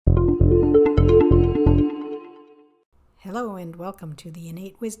Hello and welcome to the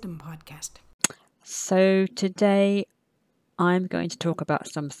Innate Wisdom Podcast. So today I'm going to talk about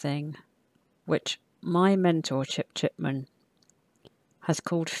something which my mentor Chip Chipman has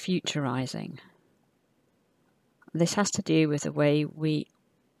called futurizing. This has to do with the way we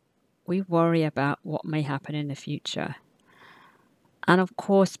worry about what may happen in the future. And of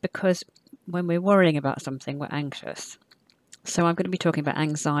course, because when we're worrying about something, we're anxious. So I'm going to be talking about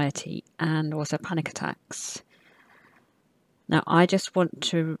anxiety and also panic attacks. Now, I just want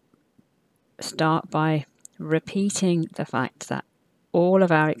to start by repeating the fact that all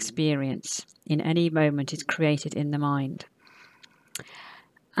of our experience in any moment is created in the mind,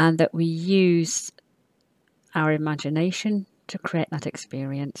 and that we use our imagination to create that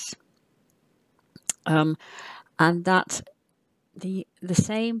experience, and that the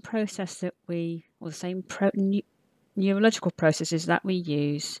same process that the same neurological processes that we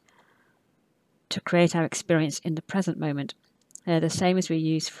use to create our experience in the present moment, they're the same as we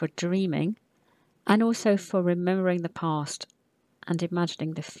use for dreaming and also for remembering the past and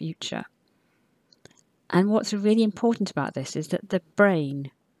imagining the future. And what's really important about this is that the brain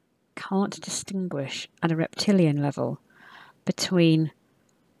can't distinguish at a reptilian level between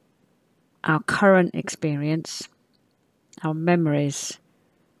our current experience, our memories,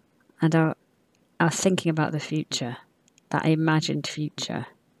 and our thinking about the future, that imagined future.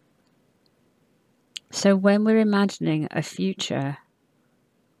 So when we're imagining a future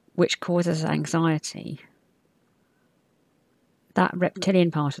which causes anxiety, that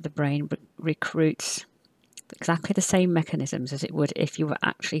reptilian part of the brain recruits exactly the same mechanisms as it would if you were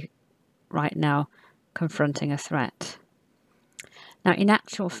actually right now confronting a threat. Now, in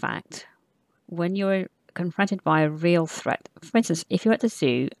actual fact, when you're confronted by a real threat, for instance, if you're at the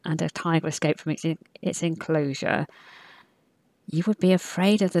zoo and a tiger escaped from its enclosure, you would be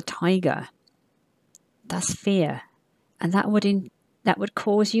afraid of the tiger. That's fear. And that would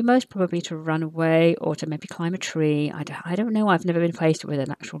cause you most probably to run away or to maybe climb a tree. I don't know. I've never been faced with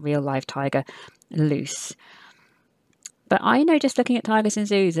an actual real live tiger loose. But I know just looking at tigers in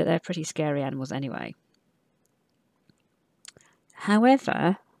zoos that they're pretty scary animals anyway.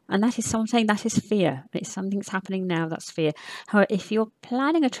 However, and that is something that is fear. It's something that's happening now, that's fear. However, if you're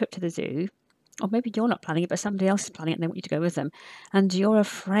planning a trip to the zoo, or maybe you're not planning it, but somebody else is planning it and they want you to go with them, and you're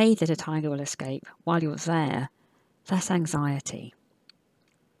afraid that a tiger will escape while you're there, that's anxiety.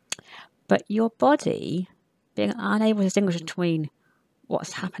 But your body, being unable to distinguish between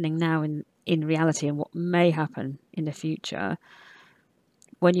what's happening now in reality and what may happen in the future,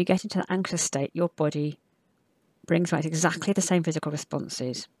 when you get into the anxious state, your body brings back exactly the same physical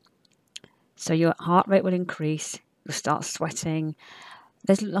responses. So your heart rate will increase, you'll start sweating.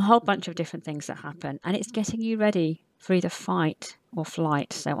 There's a whole bunch of different things that happen, and it's getting you ready for either fight or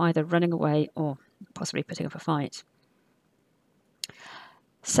flight, so either running away or possibly putting up a fight.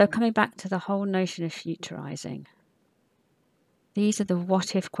 So coming back to the whole notion of futurizing, these are the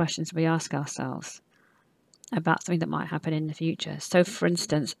what-if questions we ask ourselves about something that might happen in the future. So, for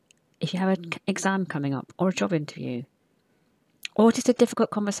instance, if you have an exam coming up or a job interview, or just a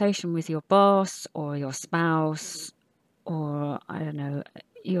difficult conversation with your boss or your spouse or, I don't know,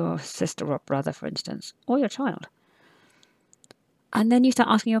 your sister or brother, for instance, or your child. And then you start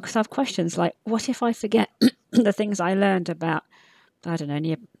asking yourself questions like, what if I forget the things I learned about, I don't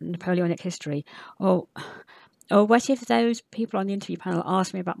know, Napoleonic history? Or what if those people on the interview panel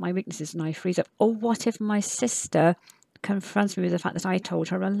ask me about my weaknesses and I freeze up? Or what if my sister confronts me with the fact that I told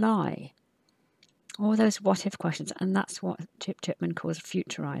her a lie? All those what-if questions, and that's what Chip Chipman calls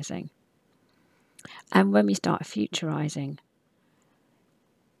futurizing. And when we start futurizing,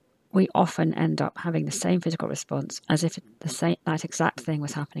 we often end up having the same physical response as if that exact thing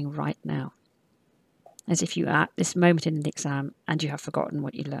was happening right now. As if you are at this moment in the exam and you have forgotten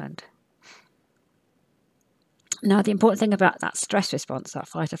what you learned. Now, the important thing about that stress response, that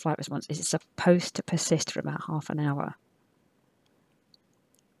fight or flight response, is it's supposed to persist for about half an hour.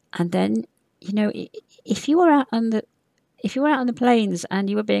 And then, if you were out on the plains and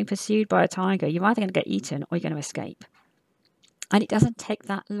you were being pursued by a tiger, you're either going to get eaten or you're going to escape. And it doesn't take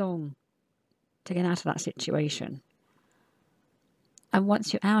that long to get out of that situation. And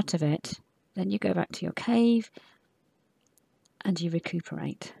once you're out of it, then you go back to your cave and you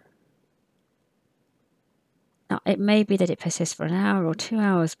recuperate. Now, it may be that it persists for an hour or 2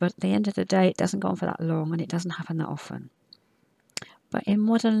 hours, but at the end of the day, it doesn't go on for that long and it doesn't happen that often. But in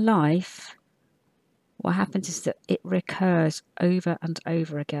modern life, what happens is that it recurs over and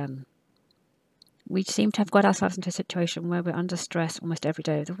over again. We seem to have got ourselves into a situation where we're under stress almost every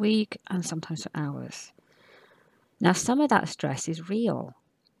day of the week and sometimes for hours. Now, some of that stress is real.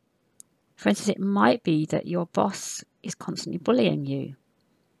 For instance, it might be that your boss is constantly bullying you,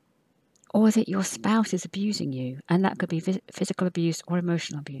 or that your spouse is abusing you, and that could be physical abuse or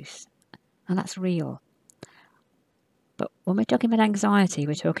emotional abuse, and that's real. But when we're talking about anxiety,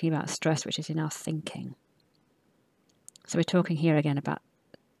 we're talking about stress, which is in our thinking. So we're talking here again about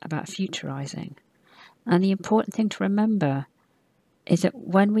futurizing. And the important thing to remember is that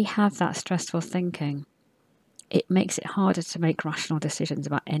when we have that stressful thinking, it makes it harder to make rational decisions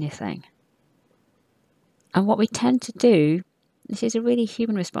about anything. And what we tend to do, this is a really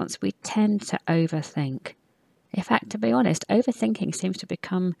human response, we tend to overthink. In fact, to be honest, overthinking seems to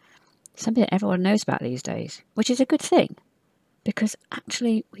become something that everyone knows about these days, which is a good thing, because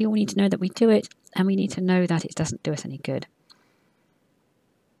actually we all need to know that we do it, and we need to know that it doesn't do us any good.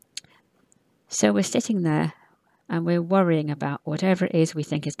 So we're sitting there and we're worrying about whatever it is we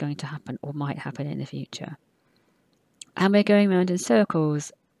think is going to happen or might happen in the future. And we're going around in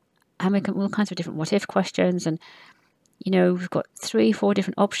circles, and we're all kinds of different what-if questions, and we've got 3-4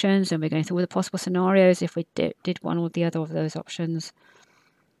 different options, and we're going through all the possible scenarios if we did one or the other of those options.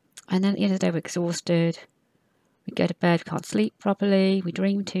 And then at the end of the day, we're exhausted. We go to bed, we can't sleep properly, we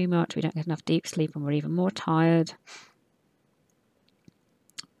dream too much, we don't get enough deep sleep, and we're even more tired.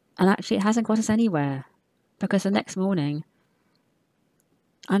 And actually, it hasn't got us anywhere, because the next morning,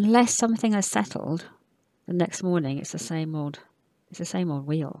 unless something has settled, the next morning it's the same old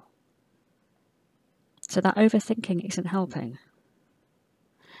wheel. So that overthinking isn't helping.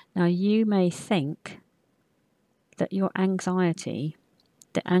 Now, you may think that your anxiety,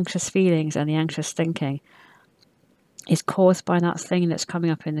 the anxious feelings and the anxious thinking, is caused by that thing that's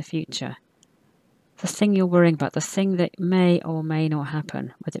coming up in the future. The thing you're worrying about, the thing that may or may not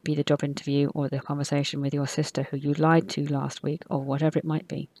happen, whether it be the job interview or the conversation with your sister who you lied to last week, or whatever it might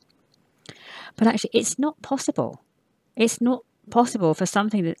be. But actually, it's not possible. It's not possible for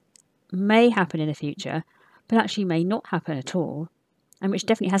something that may happen in the future, but actually may not happen at all, and which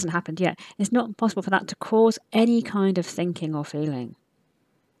definitely hasn't happened yet. It's not possible for that to cause any kind of thinking or feeling.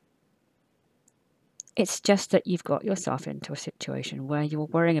 It's just that you've got yourself into a situation where you're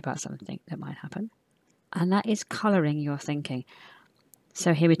worrying about something that might happen, and that is colouring your thinking.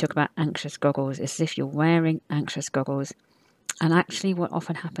 So here we talk about anxious goggles. It's as if you're wearing anxious goggles, and actually what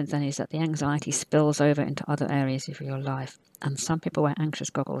often happens then is that the anxiety spills over into other areas of your life. And some people wear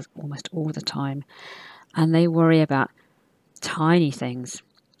anxious goggles almost all the time, and they worry about tiny things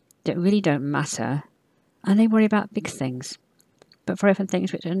that really don't matter, and they worry about big things, but for often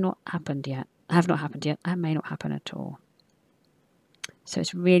things which have not happened yet, and may not happen at all. So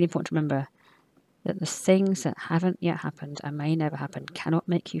it's really important to remember that the things that haven't yet happened and may never happen cannot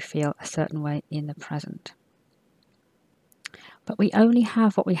make you feel a certain way in the present. But we only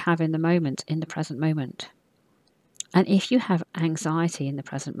have what we have in the moment, in the present moment. And if you have anxiety in the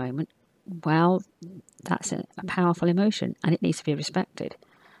present moment, well, that's a powerful emotion, and it needs to be respected.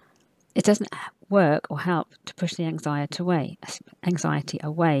 It doesn't work or help to push the anxiety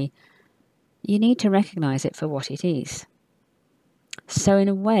away. You need to recognize it for what it is. So in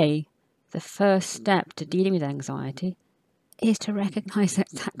a way, the first step to dealing with anxiety is to recognize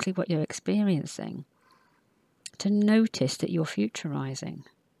exactly what you're experiencing, to notice that you're futurizing,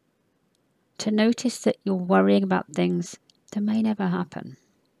 to notice that you're worrying about things that may never happen.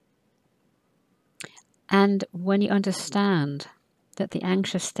 And when you understand that the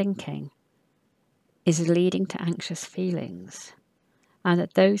anxious thinking is leading to anxious feelings, and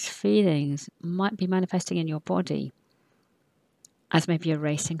that those feelings might be manifesting in your body as maybe a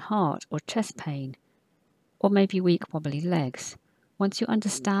racing heart or chest pain, or maybe weak wobbly legs. Once you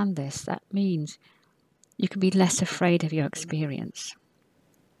understand this, that means you can be less afraid of your experience.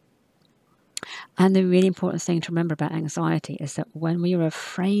 And the really important thing to remember about anxiety is that when we are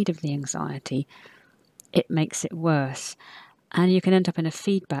afraid of the anxiety, it makes it worse. And you can end up in a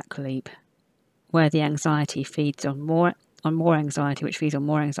feedback loop where the anxiety feeds on more anxiety, which feeds on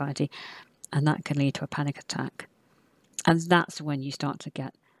more anxiety, and that can lead to a panic attack. And that's when you start to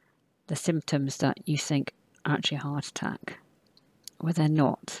get the symptoms that you think are actually a heart attack, where they're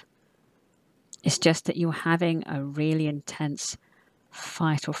not. It's just that you're having a really intense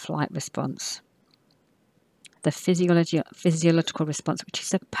fight or flight response. The physiological response, which is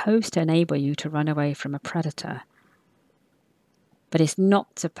supposed to enable you to run away from a predator. But it's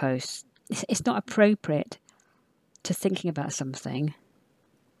not appropriate to thinking about something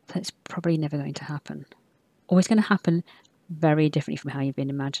that's probably never going to happen. Or it's going to happen very differently from how you've been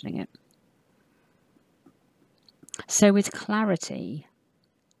imagining it. So with clarity,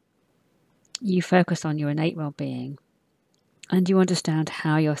 you focus on your innate well-being, and you understand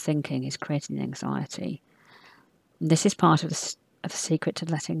how your thinking is creating anxiety. And this is part of of secret to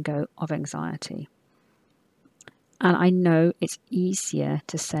letting go of anxiety. And I know it's easier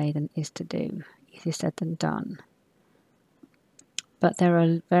to say than it is to do, easier said than done. But there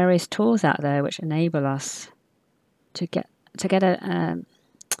are various tools out there which enable us to get to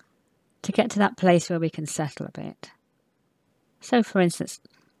that place where we can settle a bit. So, for instance,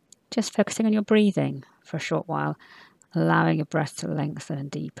 just focusing on your breathing for a short while, allowing your breath to lengthen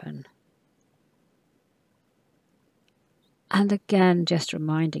and deepen. And again, just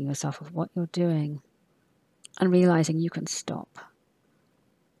reminding yourself of what you're doing and realizing you can stop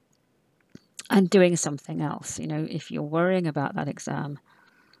and doing something else. You know, if you're worrying about that exam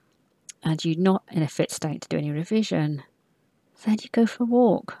and you're not in a fit state to do any revision, then you go for a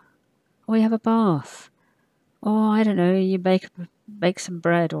walk, or you have a bath, or I don't know, you bake some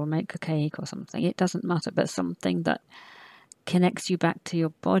bread or make a cake or something. It doesn't matter, but something that connects you back to your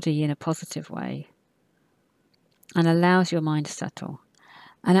body in a positive way and allows your mind to settle.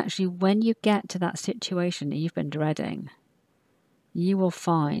 And actually, when you get to that situation that you've been dreading, you will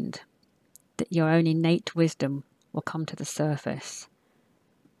find that your own innate wisdom will come to the surface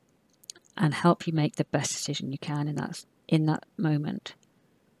and help you make the best decision you can in that moment.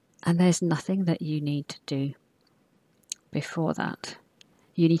 And there's nothing that you need to do before that.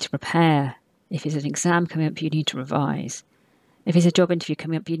 You need to prepare. If it's an exam coming up, you need to revise. If it's a job interview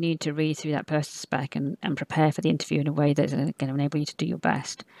coming up, you need to read through that person's spec and prepare for the interview in a way that's going to enable you to do your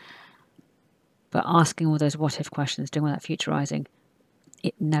best. But asking all those what-if questions, doing all that futurizing,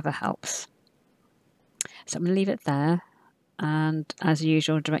 it never helps. So I'm going to leave it there. And as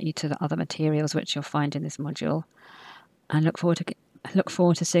usual, direct you to the other materials which you'll find in this module. And look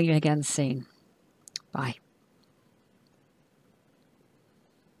forward to seeing you again soon. Bye.